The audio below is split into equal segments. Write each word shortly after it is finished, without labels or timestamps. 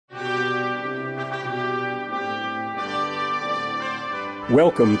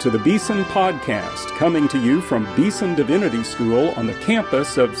Welcome to the Beeson Podcast, coming to you from Beeson Divinity School on the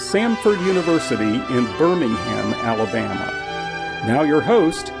campus of Samford University in Birmingham, Alabama. Now your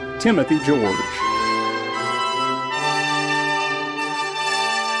host, Timothy George.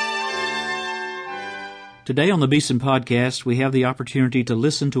 Today on the Beeson Podcast, we have the opportunity to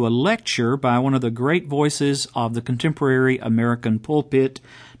listen to a lecture by one of the great voices of the contemporary American pulpit,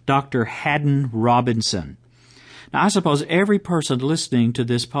 Dr. Haddon Robinson. Now, I suppose every person listening to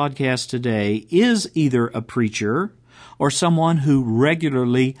this podcast today is either a preacher or someone who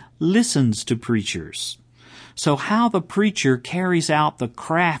regularly listens to preachers. So how the preacher carries out the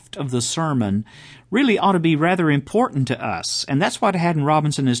craft of the sermon really ought to be rather important to us. And that's what Haddon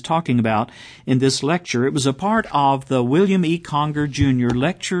Robinson is talking about in this lecture. It was a part of the William E. Conger Jr.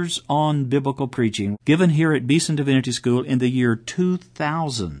 Lectures on Biblical Preaching, given here at Beeson Divinity School in the year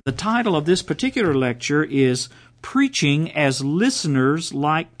 2000. The title of this particular lecture is Preaching as Listeners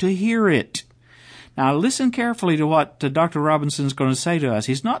Like to Hear It. Now, listen carefully to what Dr. Robinson is going to say to us.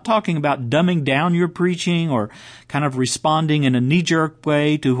 He's not talking about dumbing down your preaching or kind of responding in a knee-jerk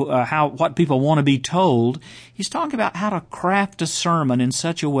way to what people want to be told. He's talking about how to craft a sermon in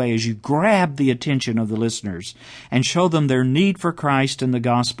such a way as you grab the attention of the listeners and show them their need for Christ and the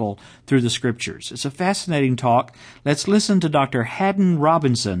gospel through the Scriptures. It's a fascinating talk. Let's listen to Dr. Haddon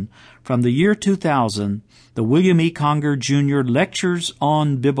Robinson from the year 2000, the William E. Conger Jr. Lectures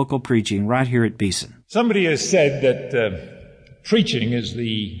on Biblical Preaching, right here at Beeson. Somebody has said that preaching is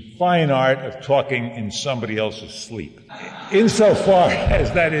the fine art of talking in somebody else's sleep. Insofar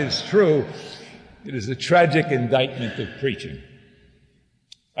as that is true, it is a tragic indictment of preaching.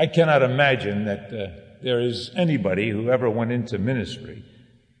 I cannot imagine that there is anybody who ever went into ministry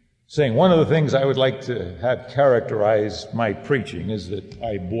saying, one of the things I would like to have characterize my preaching is that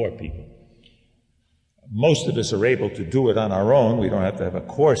I bore people. Most of us are able to do it on our own. We don't have to have a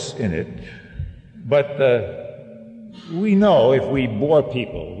course in it. But we know if we bore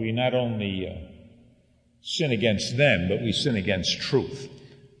people, we not only sin against them, but we sin against truth.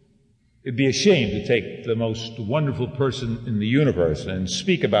 It'd be a shame to take the most wonderful person in the universe and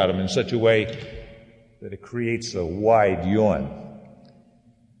speak about him in such a way that it creates a wide yawn.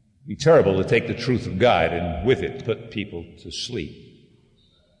 It'd be terrible to take the truth of God and with it put people to sleep.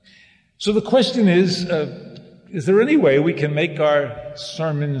 So the question is there any way we can make our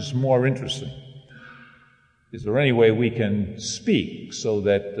sermons more interesting? Is there any way we can speak so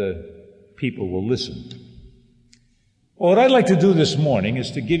that people will listen? Well, what I'd like to do this morning is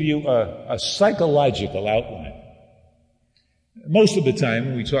to give you a psychological outline. Most of the time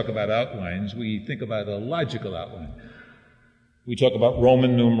when we talk about outlines, we think about a logical outline. We talk about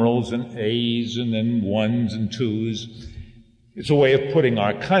Roman numerals and A's and then ones and twos. It's a way of putting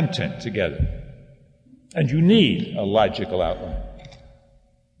our content together. And you need a logical outline.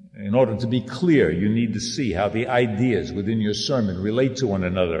 In order to be clear, you need to see how the ideas within your sermon relate to one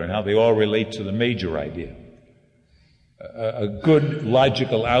another and how they all relate to the major idea. A good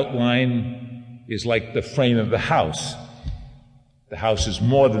logical outline is like the frame of the house. The house is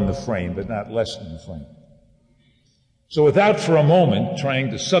more than the frame, but not less than the frame. So without for a moment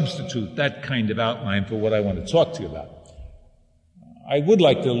trying to substitute that kind of outline for what I want to talk to you about, I would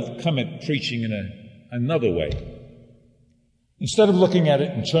like to come at preaching in another way. Instead of looking at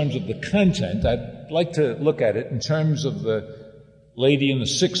it in terms of the content, I'd like to look at it in terms of the lady in the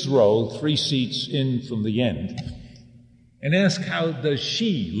 6th row, 3 seats in from the end, and ask how does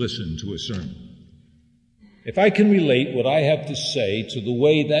she listen to a sermon? If I can relate what I have to say to the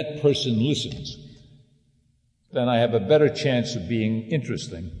way that person listens, then I have a better chance of being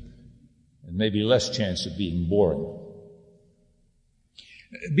interesting and maybe less chance of being boring.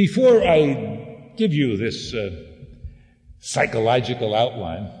 Before I give you this psychological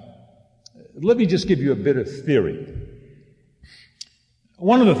outline, let me just give you a bit of theory.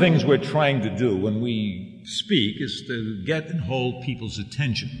 One of the things we're trying to do when we speak is to get and hold people's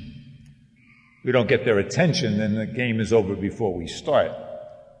attention. If we don't get their attention, then the game is over before we start.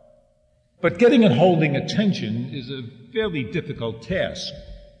 But getting and holding attention is a fairly difficult task.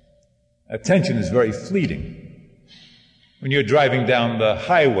 Attention is very fleeting. When you're driving down the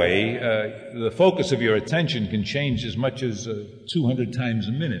highway, the focus of your attention can change as much as 200 times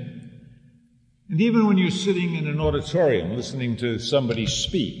a minute. And even when you're sitting in an auditorium listening to somebody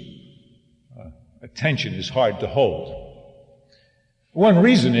speak, attention is hard to hold. One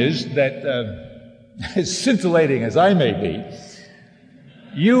reason is that, as scintillating as I may be,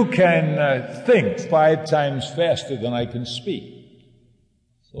 you can think 5 times faster than I can speak.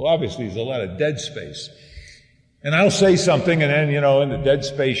 So obviously there's a lot of dead space. And I'll say something, and then, in the dead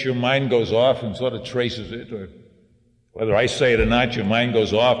space, your mind goes off and sort of traces it, or Whether I say it or not, your mind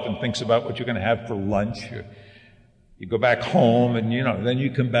goes off and thinks about what you're going to have for lunch. You go back home and, then you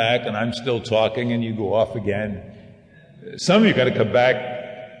come back and I'm still talking and you go off again. Some of you got to come back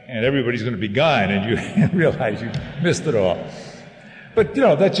and everybody's going to be gone and you realize you missed it all. But,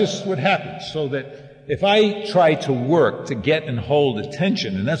 that's just what happens. So that if I try to work to get and hold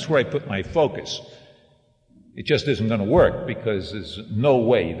attention, and that's where I put my focus, it just isn't going to work because there's no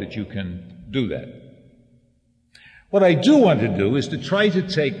way that you can do that. What I do want to do is to try to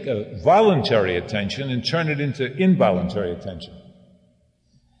take voluntary attention and turn it into involuntary attention.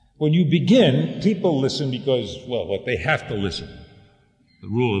 When you begin, people listen because, they have to listen. The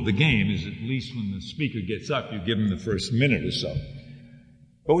rule of the game is at least when the speaker gets up, you give them the first minute or so.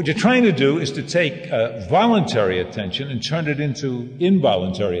 But what you're trying to do is to take voluntary attention and turn it into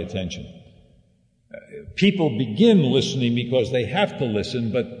involuntary attention. People begin listening because they have to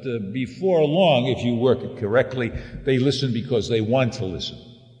listen, but before long, if you work it correctly, they listen because they want to listen.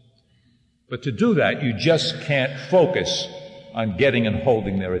 But to do that, you just can't focus on getting and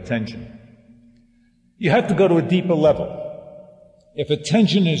holding their attention. You have to go to a deeper level. If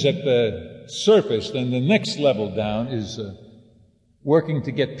attention is at the surface, then the next level down is working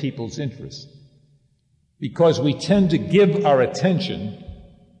to get people's interest. Because we tend to give our attention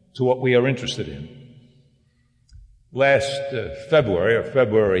to what we are interested in. Last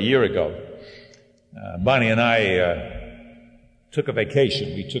February a year ago, Bonnie and I took a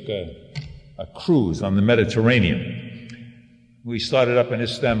vacation. We took a cruise on the Mediterranean. We started up in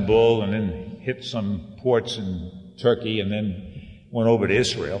Istanbul and then hit some ports in Turkey and then went over to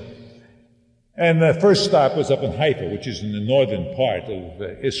Israel. And the first stop was up in Haifa, which is in the northern part of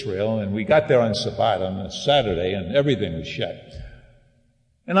Israel. And we got there on Shabbat, on a Saturday, and everything was shut.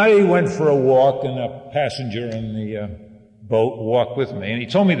 And I went for a walk, and a passenger in the boat walked with me. And he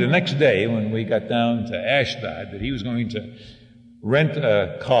told me the next day when we got down to Ashdod that he was going to rent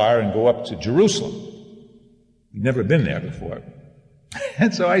a car and go up to Jerusalem. He'd never been there before.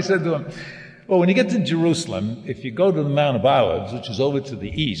 And so I said to him, well, when you get to Jerusalem, if you go to the Mount of Olives, which is over to the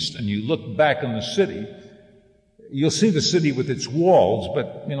east, and you look back on the city, you'll see the city with its walls,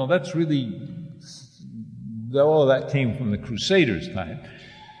 but, that's really, all of that came from the Crusaders' time.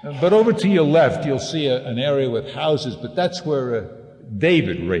 But over to your left, you'll see an area with houses, but that's where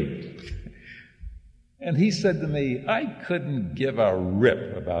David reigned. And he said to me, I couldn't give a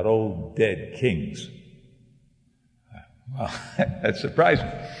rip about old dead kings. Well, that surprised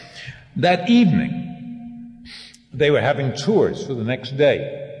me. That evening, they were having tours for the next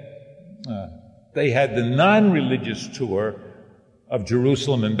day. They had the non-religious tour of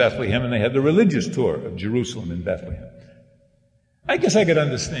Jerusalem and Bethlehem, and they had the religious tour of Jerusalem and Bethlehem. I guess I could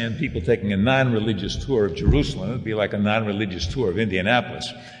understand people taking a non-religious tour of Jerusalem. It would be like a non-religious tour of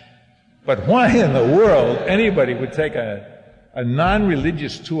Indianapolis. But why in the world anybody would take a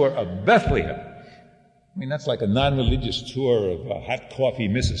non-religious tour of Bethlehem? I mean, that's like a non-religious tour of Hot Coffee,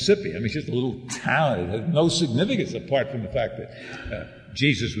 Mississippi. I mean, it's just a little town. It has no significance apart from the fact that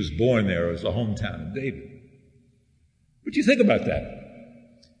Jesus was born there. It was the hometown of David. What do you think about that?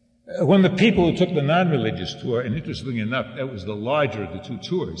 When the people who took the non-religious tour, and interestingly enough, that was the larger of the two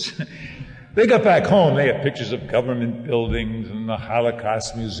tours, they got back home, they had pictures of government buildings and the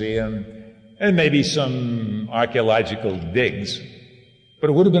Holocaust Museum and maybe some archaeological digs. But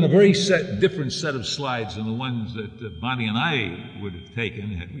it would have been a very different set of slides than the ones that Bonnie and I would have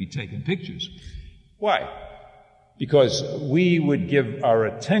taken had we taken pictures. Why? Because we would give our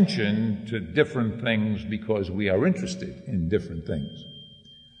attention to different things because we are interested in different things.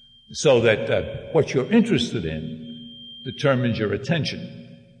 So that what you're interested in determines your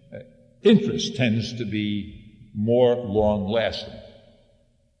attention. Interest tends to be more long-lasting.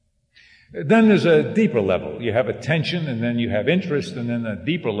 Then there's a deeper level. You have attention, and then you have interest, and then a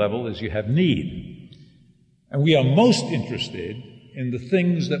deeper level is you have need. And we are most interested in the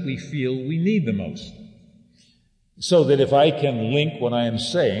things that we feel we need the most. So that if I can link what I am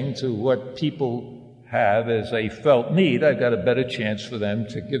saying to what people have as a felt need, I've got a better chance for them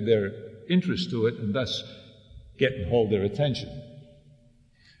to give their interest to it and thus get and hold their attention.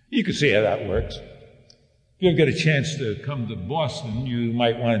 You can see how that works. If you ever get a chance to come to Boston, you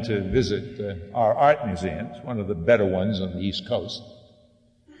might want to visit our art museum. It's one of the better ones on the East Coast.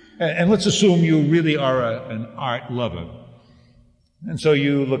 And let's assume you really are an art lover. And so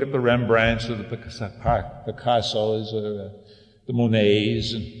you look at the Rembrandts or the Picassos or the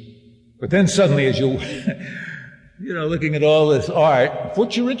Monets, but then suddenly as you're looking at all this art,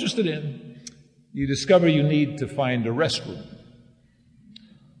 what you're interested in, you discover you need to find a restroom.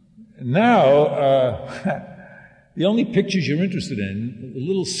 Now, the only pictures you're interested in are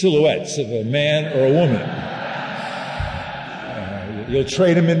little silhouettes of a man or a woman. You'll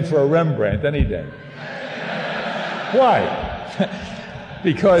trade him in for a Rembrandt any day. Why?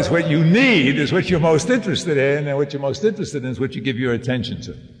 Because what you need is what you're most interested in, and what you're most interested in is what you give your attention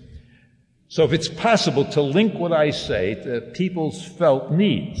to. So if it's possible to link what I say to people's felt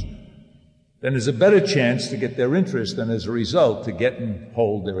needs, then there's a better chance to get their interest and, as a result, to get and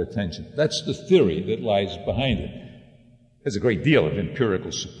hold their attention. That's the theory that lies behind it. There's a great deal of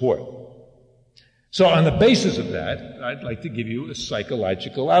empirical support. So on the basis of that, I'd like to give you a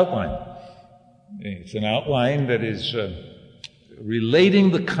psychological outline. It's an outline that is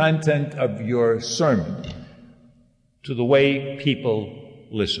relating the content of your sermon to the way people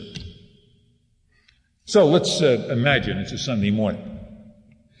listen. So let's imagine it's a Sunday morning.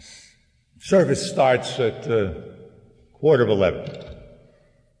 Service starts at 11:15.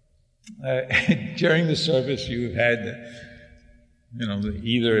 During the service, you've had,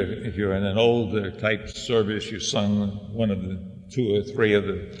 either if you're in an older type service, you sung one of the 2 or 3 of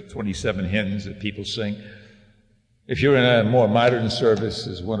the 27 hymns that people sing. If you're in a more modern service,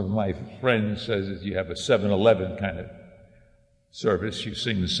 as one of my friends says, you have a 7-Eleven kind of service. You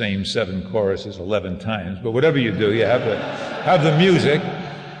sing the same 7 choruses 11 times. But whatever you do, you have the music.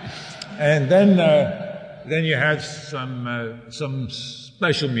 And then you have some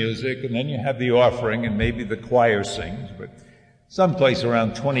special music, and then you have the offering, and maybe the choir sings. But someplace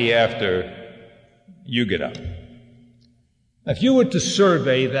around 20 after, you get up. Now, if you were to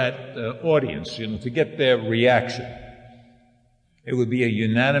survey that audience, to get their reaction, it would be a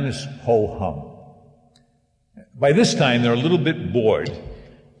unanimous ho-hum. By this time, they're a little bit bored,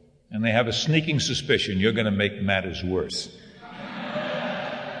 and they have a sneaking suspicion you're going to make matters worse.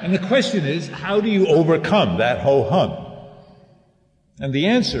 And the question is, how do you overcome that ho-hum? And the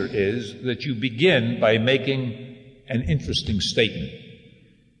answer is that you begin by making an interesting statement.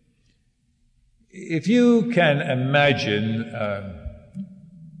 If you can imagine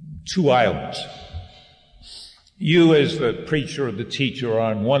 2 islands, you as the preacher or the teacher are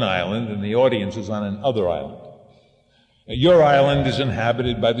on one island and the audience is on another island. Your island is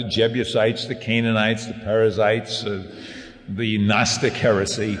inhabited by the Jebusites, the Canaanites, the Perizzites, the Gnostic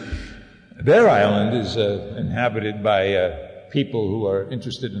heresy. Their island is inhabited by people who are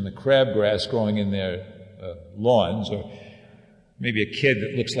interested in the crabgrass growing in their lawns, or maybe a kid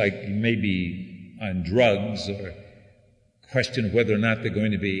that looks like he may be on drugs, or question of whether or not they're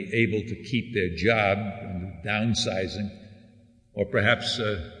going to be able to keep their job and downsizing, or perhaps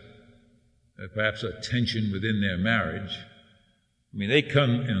a tension within their marriage. I mean, they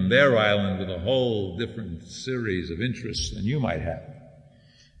come in their island with a whole different series of interests than you might have.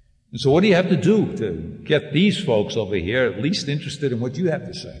 And so what do you have to do to get these folks over here at least interested in what you have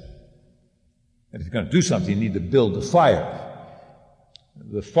to say? And if you're going to do something, you need to build a fire.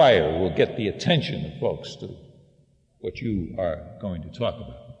 The fire will get the attention of folks to what you are going to talk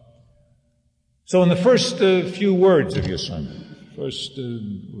about. So in the first few words of your sermon,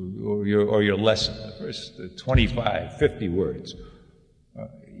 or your lesson, the first 25, 50 words,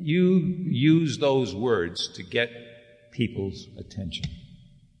 you use those words to get people's attention.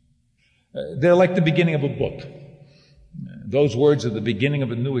 They're like the beginning of a book. Those words are the beginning of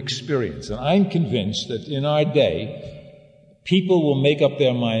a new experience. And I'm convinced that in our day, people will make up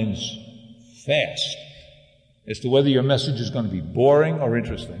their minds fast as to whether your message is going to be boring or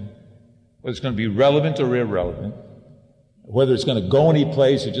interesting, whether it's going to be relevant or irrelevant, whether it's going to go any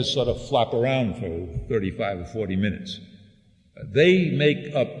place or just sort of flop around for 35 or 40 minutes. They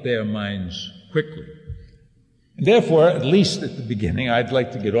make up their minds quickly. And therefore, at least at the beginning, I'd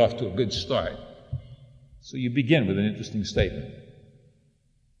like to get off to a good start. So you begin with an interesting statement.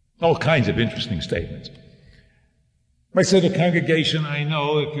 All kinds of interesting statements. I say to the congregation, I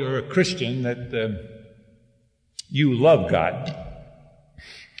know if you're a Christian that you love God.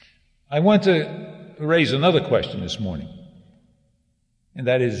 I want to raise another question this morning, and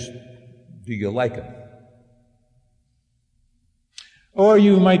that is, do you like Him? Or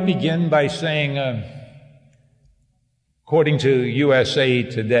you might begin by saying, according to USA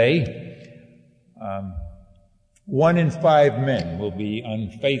Today, 1 in 5 men will be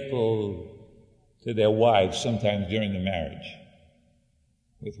unfaithful to their wives sometime during the marriage.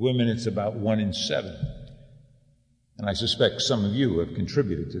 With women, it's about 1 in 7. And I suspect some of you have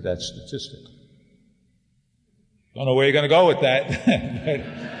contributed to that statistic. Don't know where you're going to go with that, but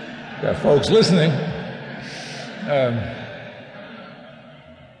there are folks listening.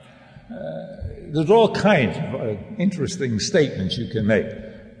 There's all kinds of interesting statements you can make.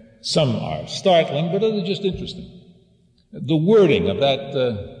 Some are startling, but others are just interesting. The wording of that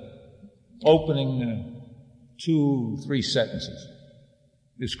opening 2-3 sentences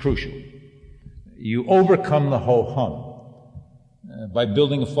is crucial. You overcome the ho-hum. by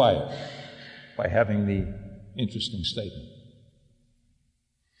building a fire, by having the interesting statement.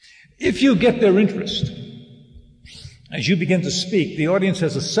 If you get their interest, as you begin to speak, the audience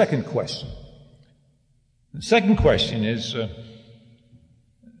has a second question. The second question is,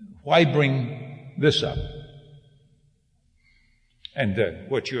 why bring this up? And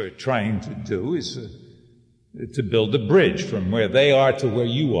what you're trying to do is to build a bridge from where they are to where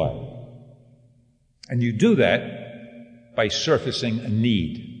you are. And you do that by surfacing a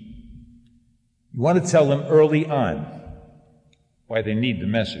need. You want to tell them early on why they need the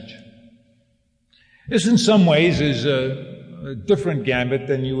message. This in some ways is a different gambit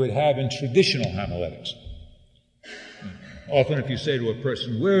than you would have in traditional homiletics. Often if you say to a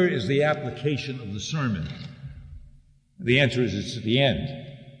person, where is the application of the sermon? The answer is it's at the end.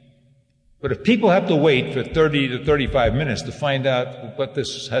 But if people have to wait for 30 to 35 minutes to find out what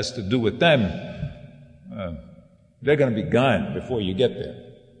this has to do with them, they're going to be gone before you get there.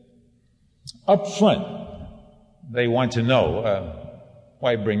 Up front, they want to know,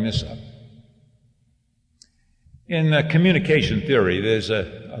 why bring this up? In communication theory, there's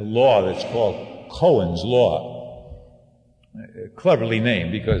a law that's called Cohen's Law. Cleverly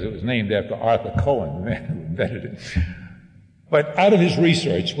named because it was named after Arthur Cohen, the man who invented it. But out of his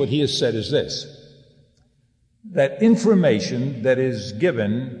research, what he has said is this, that information that is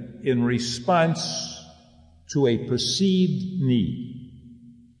given in response to a perceived need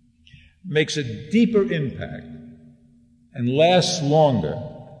makes a deeper impact and lasts longer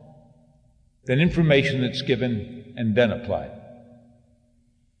than information that's given and then applied.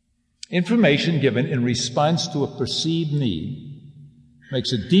 Information given in response to a perceived need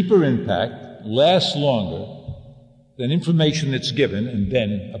makes a deeper impact, lasts longer than information that's given and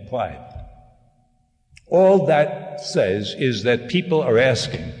then applied. All that says is that people are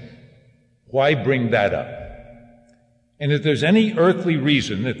asking, why bring that up? And if there's any earthly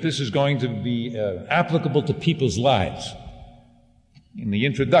reason that this is going to be applicable to people's lives, in the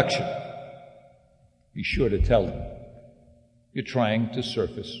introduction, be sure to tell them you're trying to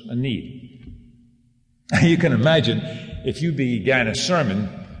surface a need. You can imagine if you began a sermon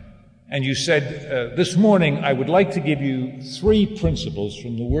and you said, this morning I would like to give you 3 principles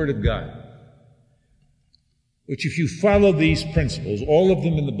from the Word of God, which if you follow these principles, all of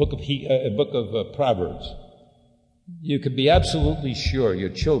them in the book of Proverbs, you can be absolutely sure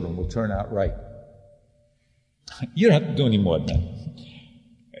your children will turn out right. You don't have to do any more than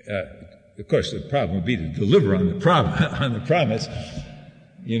that. Of course, the problem would be to deliver on the promise.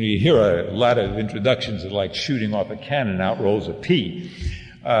 You know, you hear a lot of introductions that like shooting off a cannon, out rolls a pea.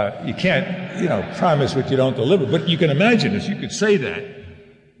 You can't, promise what you don't deliver. But you can imagine if you could say that,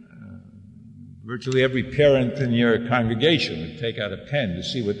 virtually every parent in your congregation would take out a pen to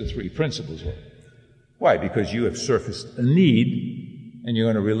see what the 3 principles were. Why? Because you have surfaced a need, and you're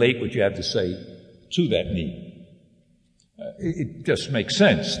going to relate what you have to say to that need. It just makes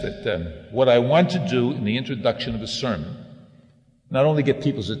sense that what I want to do in the introduction of a sermon, not only get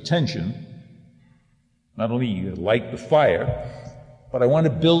people's attention, not only light the fire, but I want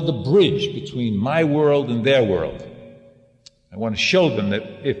to build a bridge between my world and their world. I want to show them that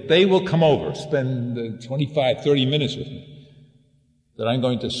if they will come over, spend 25, 30 minutes with me, that I'm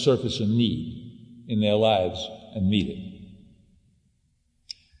going to surface a need in their lives and meet it.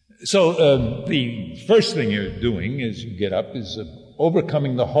 So the first thing you're doing as you get up is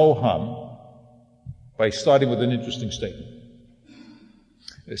overcoming the ho-hum by starting with an interesting statement.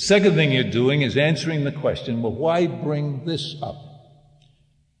 The second thing you're doing is answering the question, well, why bring this up?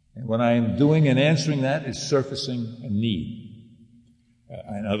 And what I am doing in answering that is surfacing a need.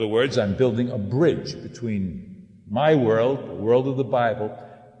 In other words, I'm building a bridge between my world, the world of the Bible,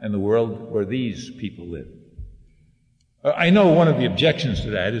 and the world where these people live. I know one of the objections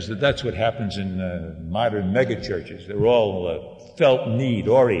to that is that that's what happens in modern megachurches. They're all felt need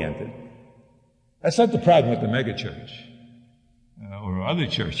oriented. That's not the problem with the megachurch or other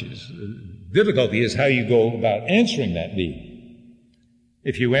churches. The difficulty is how you go about answering that need.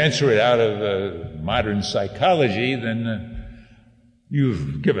 If you answer it out of modern psychology, then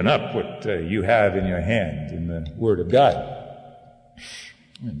you've given up what you have in your hand in the Word of God.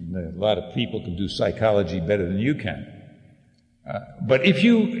 And a lot of people can do psychology better than you can. But if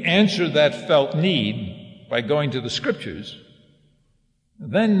you answer that felt need by going to the Scriptures,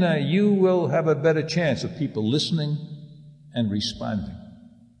 then you will have a better chance of people listening and responding.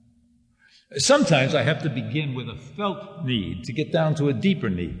 Sometimes I have to begin with a felt need to get down to a deeper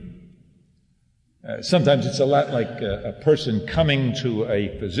need. Sometimes it's a lot like a person coming to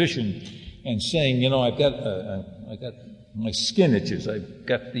a physician and saying, I got my skin itches. I've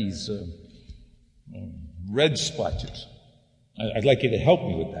got these red splotches. I'd like you to help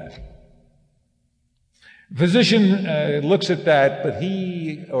me with that. Physician looks at that, but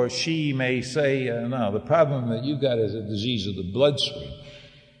he or she may say, no, the problem that you've got is a disease of the bloodstream.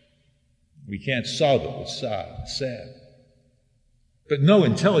 We can't solve it with salve. But no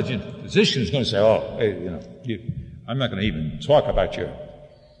intelligent physician is going to say, I'm not going to even talk about your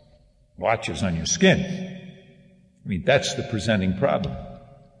blotches on your skin. I mean, that's the presenting problem.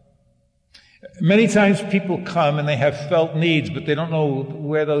 Many times people come and they have felt needs, but they don't know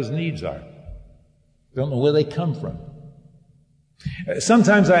where those needs are. They don't know where they come from.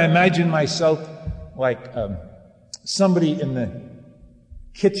 Sometimes I imagine myself like somebody in the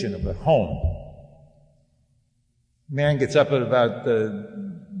kitchen of a home. Man gets up at about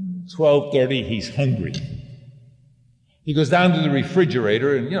 12:30. He's hungry. He goes down to the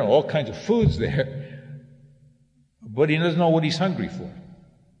refrigerator and, all kinds of food's there. But he doesn't know what he's hungry for.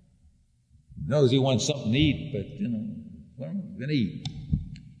 He knows he wants something to eat, but, I'm going to eat.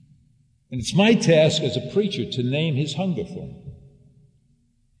 And it's my task as a preacher to name his hunger for him.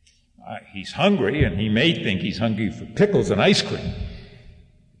 He's hungry, and he may think he's hungry for pickles and ice cream.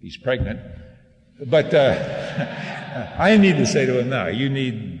 He's pregnant. But I need to say to him, no, you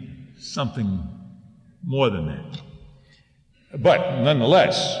need something more than that. But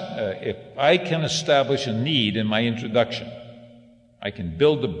nonetheless, if I can establish a need in my introduction, I can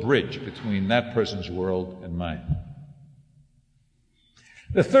build a bridge between that person's world and mine.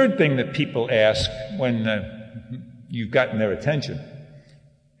 The third thing that people ask when you've gotten their attention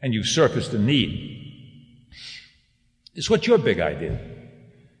and you've surfaced a need is, what's your big idea?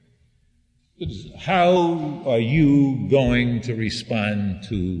 How are you going to respond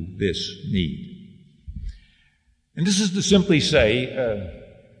to this need? And this is to simply say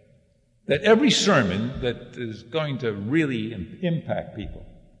that every sermon that is going to really impact people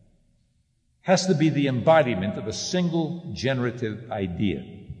has to be the embodiment of a single generative idea.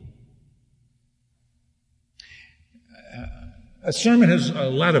 A sermon has a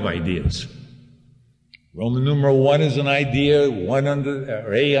lot of ideas. Roman numeral 1 is an idea,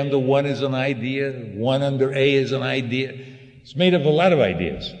 A under 1 is an idea, 1 under A is an idea. It's made of a lot of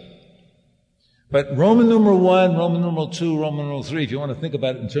ideas. But Roman numeral 1, Roman numeral 2, Roman numeral 3, if you want to think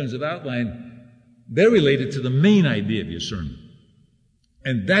about it in terms of outline, they're related to the main idea of your sermon.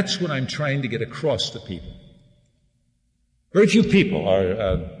 And that's what I'm trying to get across to people. Very few people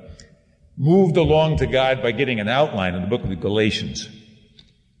are moved along to God by getting an outline in the book of the Galatians.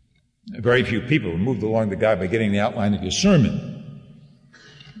 Very few people are moved along to God by getting the outline of your sermon.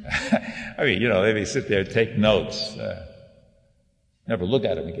 I mean, they may sit there and take notes, never look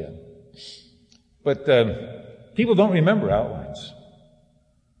at them again. But people don't remember outlines,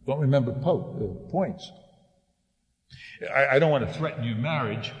 don't remember points. I don't want to threaten your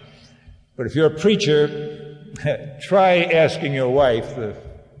marriage, but if you're a preacher, try asking your wife the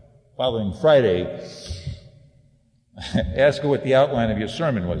following Friday, ask her what the outline of your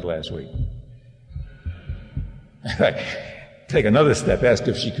sermon was last week. Take another step, ask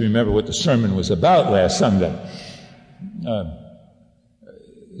if she can remember what the sermon was about last Sunday.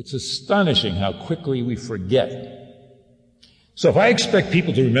 It's astonishing how quickly we forget. So if I expect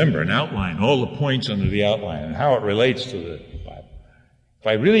people to remember an outline, all the points under the outline, and how it relates to the Bible, if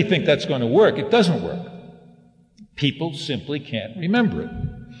I really think that's going to work, it doesn't work. People simply can't remember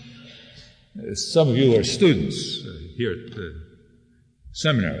it. Some of you are students here at the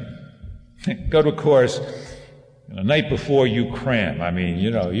seminary. Go to a course, the night before you cram. I mean,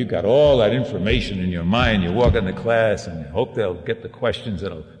 you got all that information in your mind. You walk into class and you hope they'll get the questions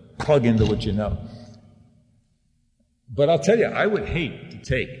that'll plug into what you know. But I'll tell you, I would hate to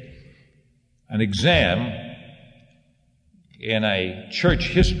take an exam in a church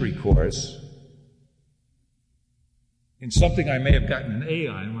history course in something I may have gotten an A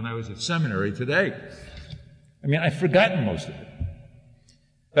on when I was at seminary today. I mean, I've forgotten most of it.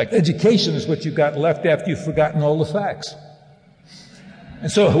 In fact, education is what you got left after you've forgotten all the facts.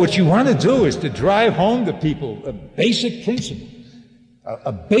 And so what you want to do is to drive home to people a basic principle,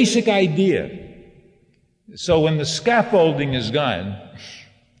 a basic idea. So when the scaffolding is gone,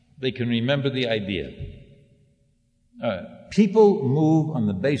 they can remember the idea. People move on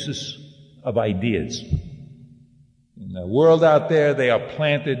the basis of ideas. In the world out there, they are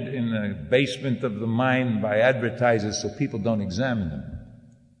planted in the basement of the mind by advertisers so people don't examine them.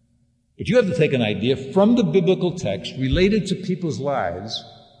 But you have to take an idea from the biblical text related to people's lives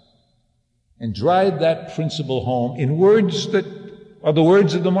and drive that principle home in words that are the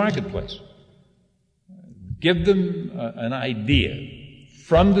words of the marketplace. Give them an idea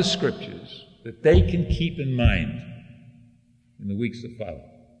from the Scriptures that they can keep in mind in the weeks that follow.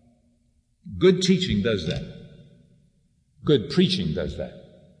 Good teaching does that. Good preaching does that.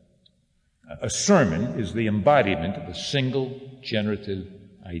 A sermon is the embodiment of a single generative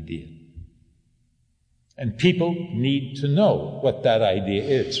idea. And people need to know what that idea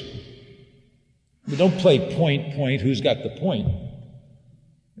is. We don't play point, who's got the point.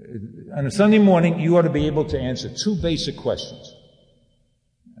 On a Sunday morning, you ought to be able to answer two basic questions.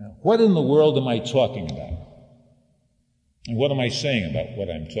 What in the world am I talking about? And what am I saying about what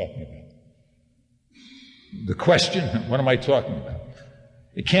I'm talking about? The question, what am I talking about?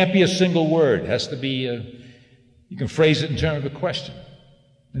 It can't be a single word. It has to be, you can phrase it in terms of a question.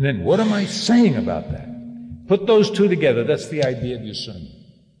 And then, what am I saying about that? Put those two together. That's the idea of your sermon.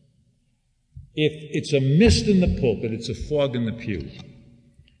 If it's a mist in the pulpit, it's a fog in the pew.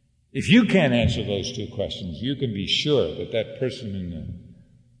 If you can't answer those two questions, you can be sure that that person in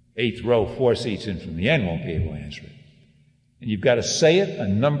the 8th row, 4 seats in from the end, won't be able to answer it. And you've got to say it a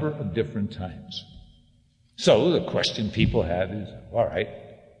number of different times. So the question people have is, all right,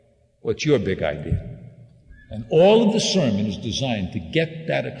 what's your big idea? And all of the sermon is designed to get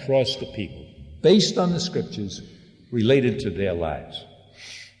that across to people based on the scriptures related to their lives.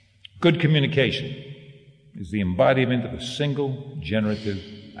 Good communication is the embodiment of a single generative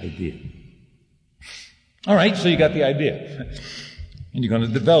idea. All right, so you got the idea. And you're going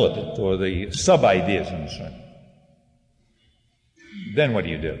to develop it, or the sub-ideas in the sermon. Then what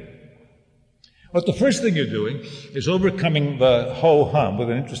do? Well, the first thing you're doing is overcoming the ho-hum with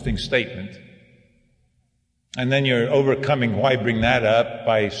an interesting statement. And then you're overcoming why bring that up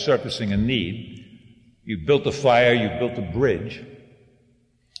by surfacing a need. You've built a fire, you've built a bridge.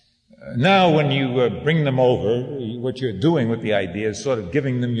 Now when you bring them over, what you're doing with the idea is sort of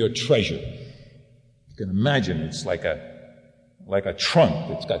giving them your treasure. You can imagine it's like a trunk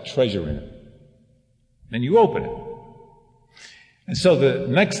that's got treasure in it. Then you open it. And so the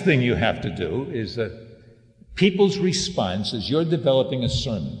next thing you have to do is people's response as you're developing a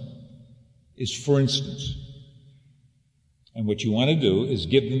sermon is for instance. And what you want to do is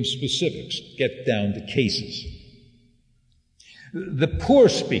give them specifics, get down to cases. The poor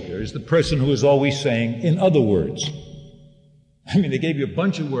speaker is the person who is always saying, in other words. I mean, they gave you a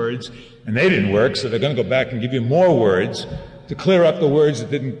bunch of words, and they didn't work, so they're going to go back and give you more words to clear up the words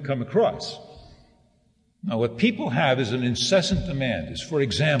that didn't come across. Now, what people have is an incessant demand is, for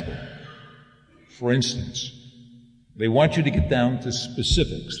example, for instance, they want you to get down to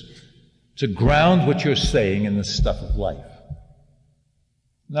specifics, to ground what you're saying in the stuff of life.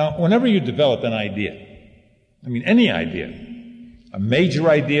 Now, whenever you develop an idea, I mean any idea, a major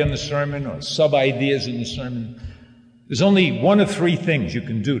idea in the sermon or sub-ideas in the sermon, there's only one of three things you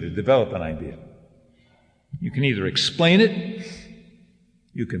can do to develop an idea. You can either explain it,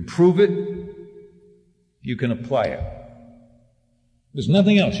 you can prove it, you can apply it. There's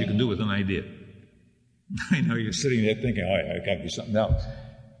nothing else you can do with an idea. I know you're sitting there thinking, oh, yeah, it got to be something else.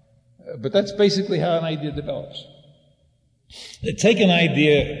 But that's basically how an idea develops. Take an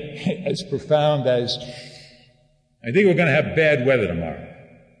idea as profound as, I think we're going to have bad weather tomorrow.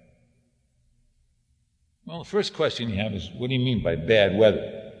 Well, the first question you have is, what do you mean by bad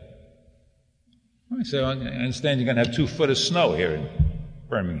weather? I say, well, I understand you're going to have 2 foot of snow here in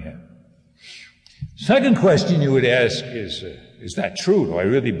Birmingham. Second question you would ask is that true? Do I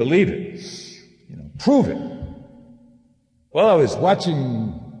really believe it? Prove it. Well, I was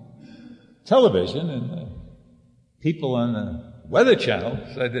watching television and people on the Weather Channel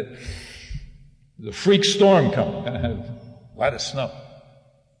said that there's a freak storm coming, going to have a lot of snow.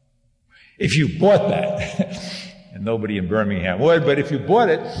 If you bought that, and nobody in Birmingham would, but if you bought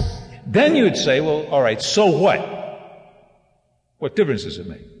it, then you would say, well, all right, so what? What difference does it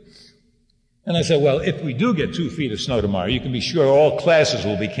make? And I said, well, if we do get 2 feet of snow tomorrow, you can be sure all classes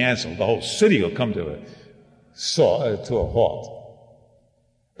will be canceled. The whole city will come to a halt.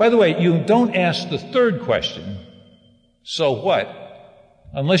 By the way, you don't ask the third question, so what,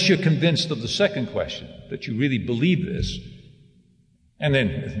 unless you're convinced of the second question, that you really believe this. And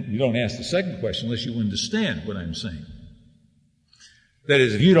then you don't ask the second question unless you understand what I'm saying. That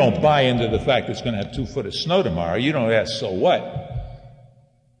is, if you don't buy into the fact that it's going to have 2 foot of snow tomorrow, you don't ask, so what?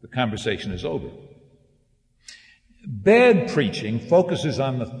 The conversation is over. Bad preaching focuses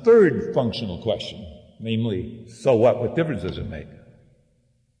on the third functional question, namely, so what? What difference does it make?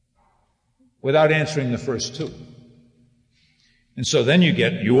 Without answering the first two. And so then you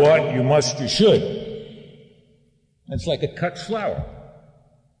get, you ought, you must, you should. It's like a cut flower.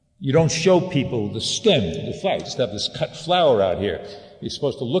 You don't show people the stem to the flower. You just have this cut flower out here you're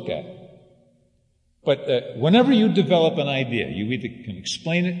supposed to look at. But whenever you develop an idea, you either can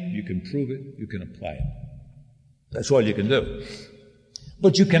explain it, you can prove it, you can apply it. That's all you can do.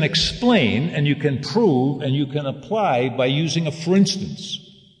 But you can explain, and you can prove, and you can apply by using a for instance,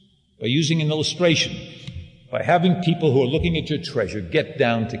 by using an illustration, by having people who are looking at your treasure get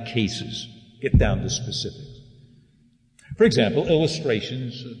down to cases, get down to specifics. For example,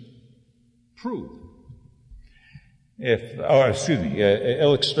 illustrations prove.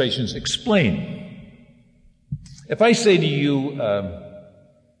 Illustrations explain. If I say to you,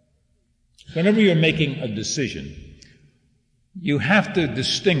 whenever you're making a decision, you have to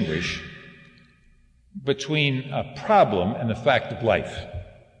distinguish between a problem and a fact of life.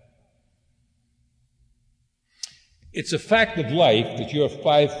 It's a fact of life that you're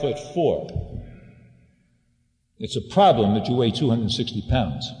 5'4". It's a problem that you weigh 260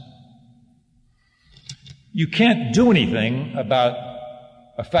 pounds. You can't do anything about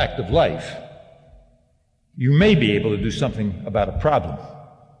a fact of life. You may be able to do something about a problem.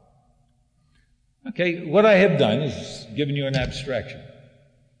 Okay, what I have done is given you an abstraction.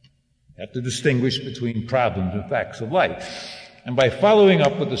 You have to distinguish between problems and facts of life. And by following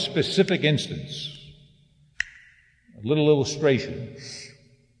up with a specific instance, a little illustration,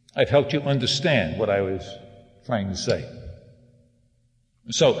 I've helped you understand what I was trying to say.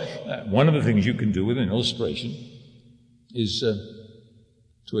 So, one of the things you can do with an illustration is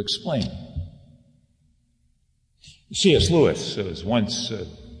to explain. C.S. Lewis was once,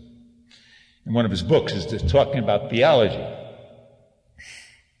 in one of his books, is just talking about theology.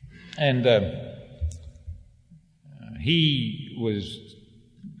 And he was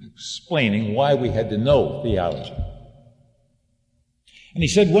explaining why we had to know theology. And he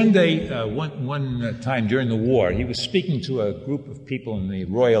said one day, one time during the war, he was speaking to a group of people in the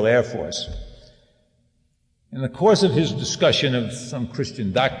Royal Air Force. In the course of his discussion of some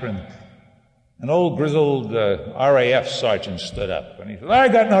Christian doctrine, an old grizzled RAF sergeant stood up and he said, "I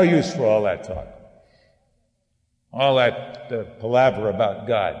got no use for all that talk. All that palaver about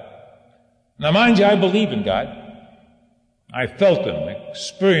God. Now mind you, I believe in God. I felt him,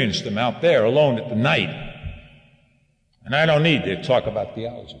 experienced him out there alone at the night. And I don't need to talk about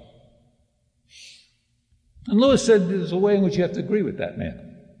theology." And Lewis said there's a way in which you have to agree with that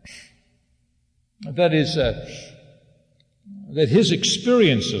man. That is, that his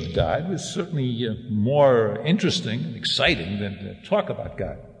experience of God was certainly more interesting and exciting than to talk about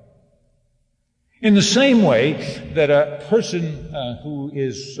God. In the same way that a person who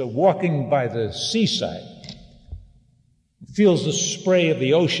is walking by the seaside feels the spray of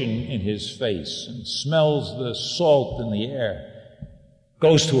the ocean in his face and smells the salt in the air,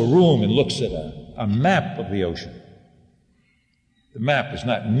 goes to a room and looks at a map of the ocean. The map is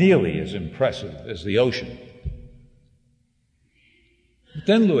not nearly as impressive as the ocean. But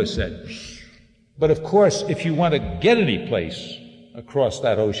then Lewis said, but of course, if you want to get any place across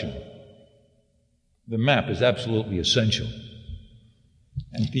that ocean, the map is absolutely essential.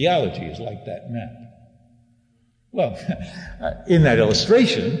 And theology is like that map. Well, in that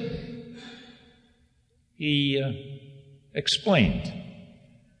illustration, he explained,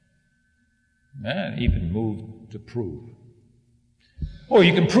 and even moved to prove. Or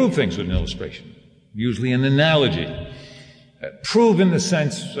you can prove things with an illustration, usually an analogy. Prove in the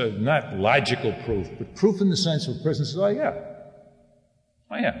sense of not logical proof, but proof in the sense of a person says, I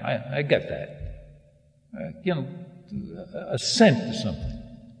get that. Assent to something.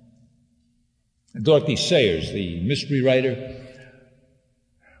 Dorothy Sayers, the mystery writer,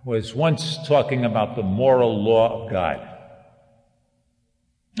 was once talking about the moral law of God.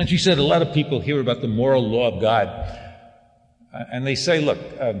 And she said a lot of people hear about the moral law of God, and they say, look,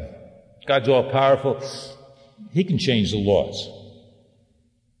 God's all-powerful. He can change the laws.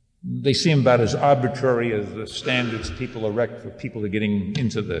 They seem about as arbitrary as the standards people erect for people who are getting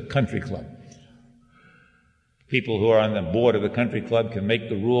into the country club. People who are on the board of the country club can make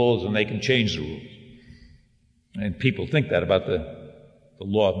the rules and they can change the rules. And people think that about the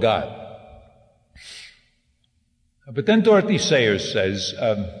law of God. But then Dorothy Sayers says,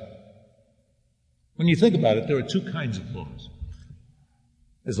 when you think about it, there are two kinds of laws.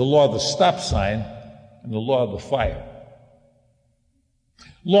 There's the law of the stop sign and the law of the fire.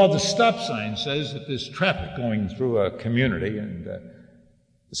 Law of the stop sign says that there's traffic going through a community and the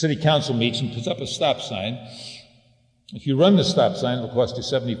city council meets and puts up a stop sign. If you run the stop sign, it'll cost you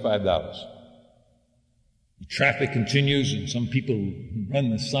 $75. The traffic continues and some people run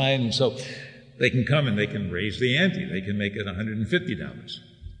the sign, and so they can come and they can raise the ante. They can make it $150.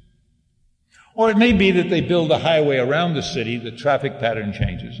 Or it may be that they build a highway around the city, the traffic pattern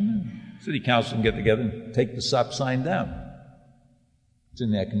changes, and the city council can get together and take the stop sign down. It's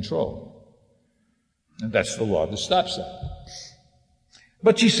in their control. And that's the law of the stop sign.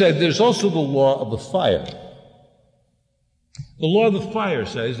 But she said there's also the law of the fire. The law of the fire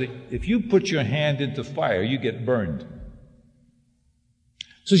says that if you put your hand into fire, you get burned.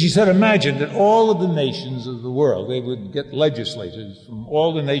 So she said, imagine that all of the nations of the world, they would get legislators from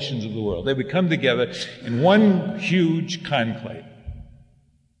all the nations of the world. They would come together in one huge conclave.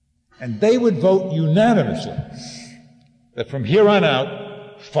 And they would vote unanimously that from here on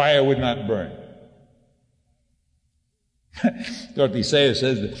out, fire would not burn. Dorothy Sayers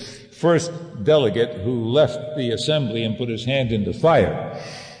says the first delegate who left the assembly and put his hand into fire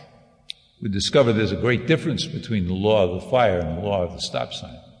would discover there's a great difference between the law of the fire and the law of the stop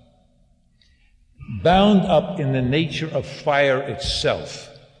sign. Bound up in the nature of fire itself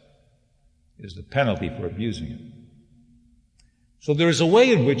is the penalty for abusing it. So there is a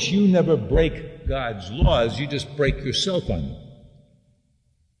way in which you never break God's laws, you just break yourself on them.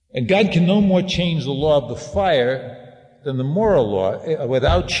 And God can no more change the law of the fire than the moral law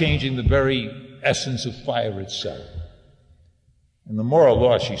without changing the very essence of fire itself. And the moral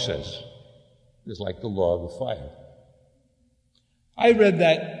law, she says, is like the law of the fire. I read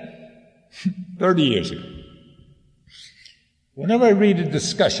that 30 years ago. Whenever I read a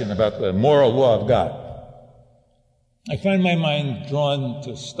discussion about the moral law of God, I find my mind drawn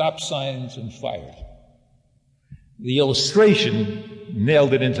to stop signs and fires. The illustration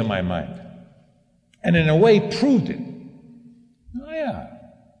nailed it into my mind, and in a way proved it. Oh, yeah.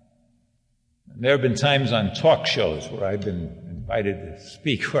 And there have been times on talk shows where I've been invited to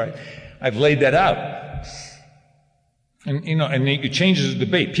speak where I've laid that out. And, and it changes the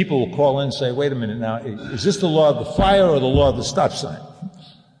debate. People will call in and say, wait a minute now, is this the law of the fire or the law of the stop sign?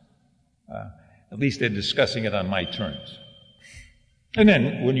 At least they're discussing it on my terms. And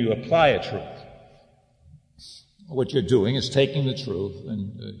then when you apply a truth, what you're doing is taking the truth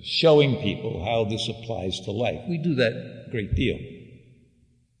and showing people how this applies to life. We do that a great deal.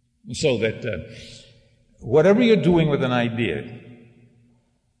 So that whatever you're doing with an idea,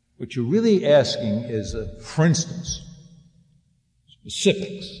 what you're really asking is, for instance,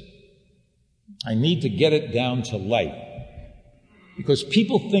 specifics. I need to get it down to life. Because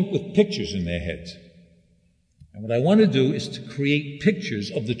people think with pictures in their heads. And what I want to do is to create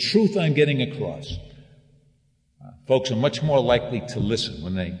pictures of the truth I'm getting across. Folks are much more likely to listen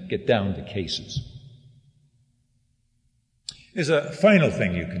when they get down to cases. There's a final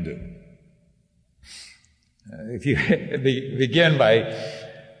thing you can do. If you begin by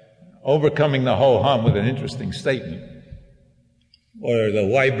overcoming the ho-hum with an interesting statement, or the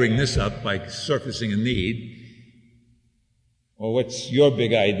why bring this up by surfacing a need, or what's your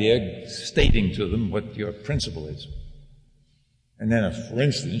big idea, stating to them what your principle is. And then, if, for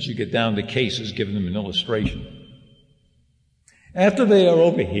instance, you get down to cases, giving them an illustration. After they are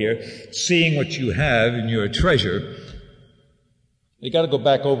over here, seeing what you have in your treasure, they got to go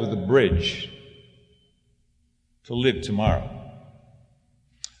back over the bridge to live tomorrow.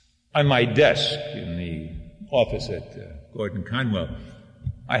 On my desk in the office at Gordon Conwell,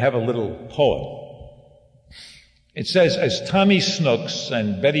 I have a little poem. It says, as Tommy Snooks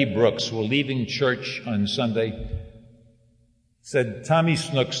and Betty Brooks were leaving church on Sunday, said Tommy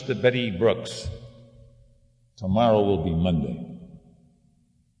Snooks to Betty Brooks, tomorrow will be Monday.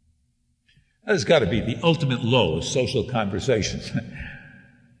 That has got to be the ultimate low of social conversation.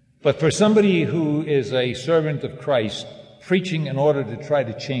 But for somebody who is a servant of Christ, preaching in order to try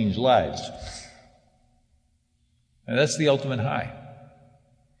to change lives, and that's the ultimate high.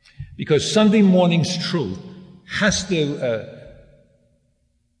 Because Sunday morning's truth has to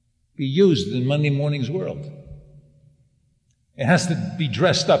be used in Monday morning's world. It has to be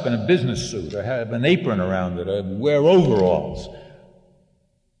dressed up in a business suit, or have an apron around it, or wear overalls.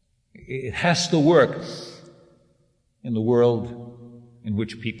 It has to work in the world in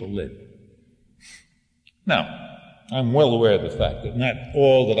which people live. Now, I'm well aware of the fact that not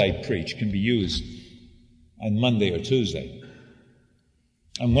all that I preach can be used on Monday or Tuesday.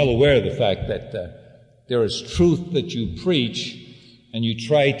 I'm well aware of the fact that there is truth that you preach and you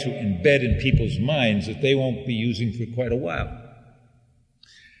try to embed in people's minds that they won't be using for quite a while.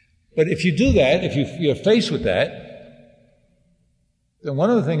 But if you do that, if you're faced with that, then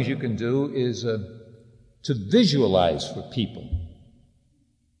one of the things you can do is to visualize for people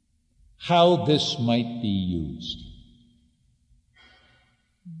how this might be used.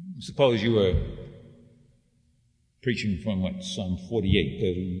 Suppose you were preaching from Psalm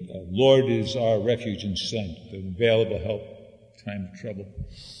 48. The Lord is our refuge and strength, the available help, time of trouble.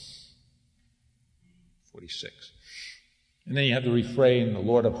 46. And then you have the refrain, the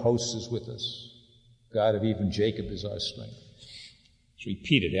Lord of hosts is with us. God of even Jacob is our strength. It's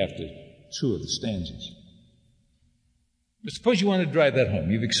repeated after two of the stanzas. But suppose you want to drive that home.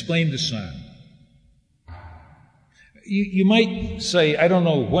 You've explained the psalm. You might say, I don't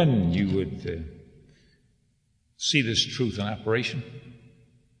know when you would see this truth in operation.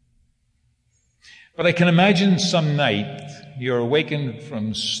 But I can imagine some night you're awakened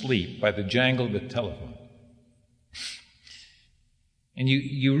from sleep by the jangle of the telephone. And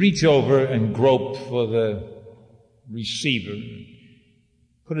you reach over and grope for the receiver,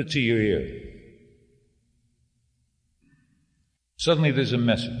 put it to your ear. Suddenly there's a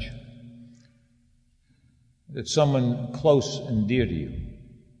message that someone close and dear to you,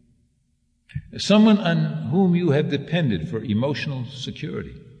 someone on whom you have depended for emotional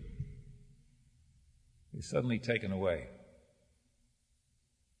security, is suddenly taken away.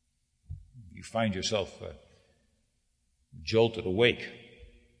 You find yourself jolted awake.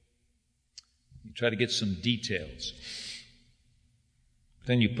 You try to get some details.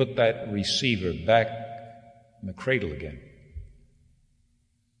 Then you put that receiver back in the cradle again.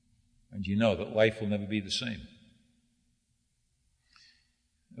 And you know that life will never be the same.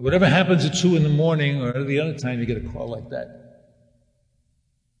 Whatever happens at 2 a.m. or any other time you get a call like that,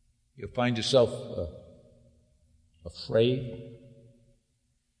 you'll find yourself afraid,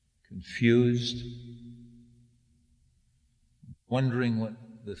 confused, wondering what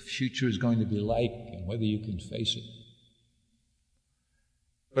the future is going to be like and whether you can face it.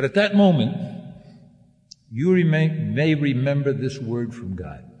 But at that moment, you may remember this word from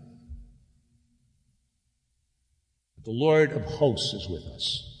God. The Lord of hosts is with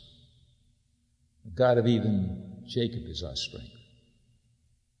us. The God of even Jacob is our strength.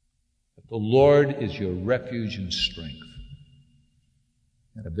 The Lord is your refuge and strength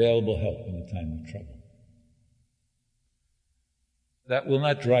and available help in a time of trouble. That will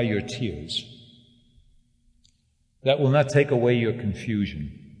not dry your tears. That will not take away your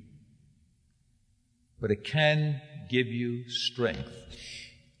confusion. But it can give you strength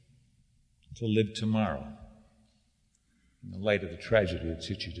to live tomorrow in the light of the tragedy that's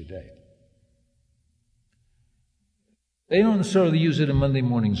hit you today. They don't necessarily use it in Monday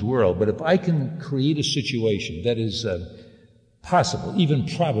Morning's World, but if I can create a situation that is possible, even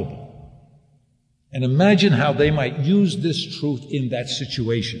probable, and imagine how they might use this truth in that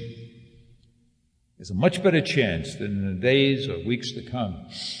situation, there's a much better chance than in the days or weeks to come,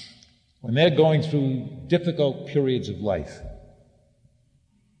 when they're going through difficult periods of life,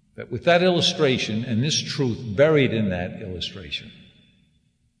 that with that illustration and this truth buried in that illustration,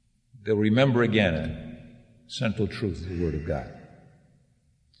 they'll remember again a central truth of the Word of God.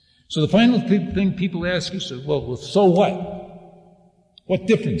 So the final thing people ask is, well, so what? What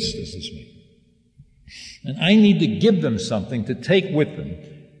difference does this make? And I need to give them something to take with them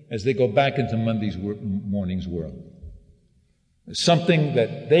as they go back into Monday Morning's World. Something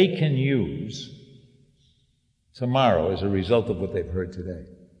that they can use tomorrow as a result of what they've heard today.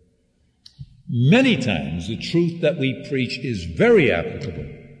 Many times the truth that we preach is very applicable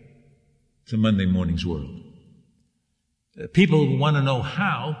to Monday Morning's World. People want to know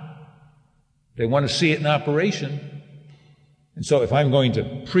how. They want to see it in operation. And so if I'm going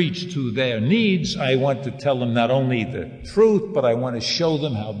to preach to their needs, I want to tell them not only the truth, but I want to show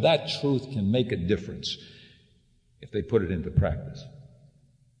them how that truth can make a difference if they put it into practice.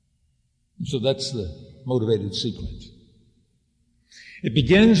 And so that's the motivated sequence. It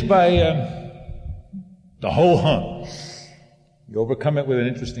begins by the whole hum. You overcome it with an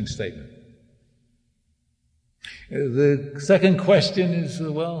interesting statement. The second question is,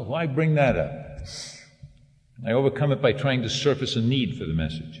 well, why bring that up? I overcome it by trying to surface a need for the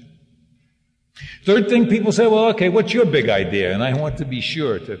message. Third thing, people say, well, okay, what's your big idea? And I want to be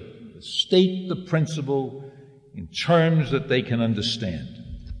sure to state the principle in terms that they can understand,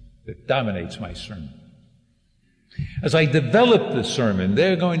 that dominates my sermon. As I develop the sermon,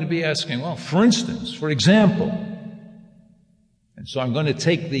 they're going to be asking, well, for instance, for example. And so I'm going to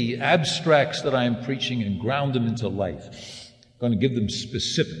take the abstracts that I'm preaching and ground them into life. I'm going to give them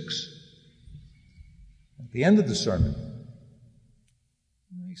specifics. At the end of the sermon,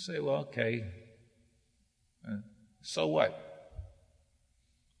 they say, well, okay, so what?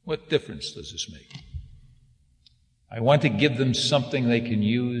 What difference does this make? I want to give them something they can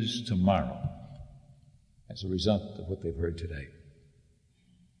use tomorrow as a result of what they've heard today.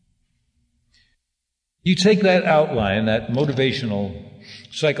 You take that outline, that motivational,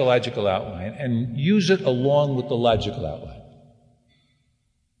 psychological outline, and use it along with the logical outline.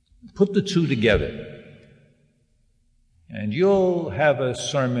 Put the two together, and you'll have a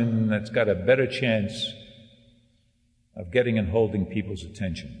sermon that's got a better chance of getting and holding people's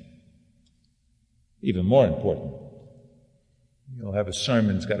attention. Even more important, you'll have a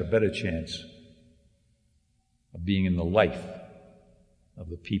sermon that's got a better chance of being in the life of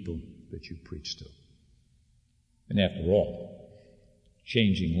the people that you preach to. And after all,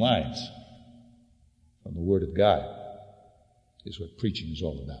 changing lives from the Word of God is what preaching is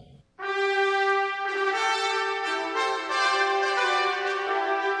all about.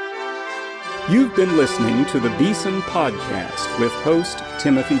 You've been listening to the Beeson Podcast with host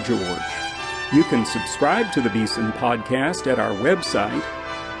Timothy George. You can subscribe to the Beeson Podcast at our website,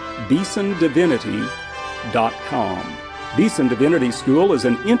 BeesonDivinity.com. Beeson Divinity School is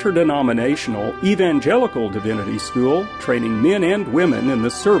an interdenominational evangelical divinity school training men and women in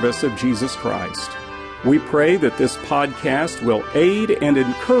the service of Jesus Christ. We pray that this podcast will aid and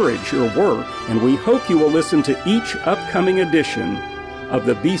encourage your work, and we hope you will listen to each upcoming edition of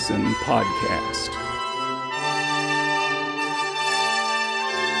the Beeson Podcast.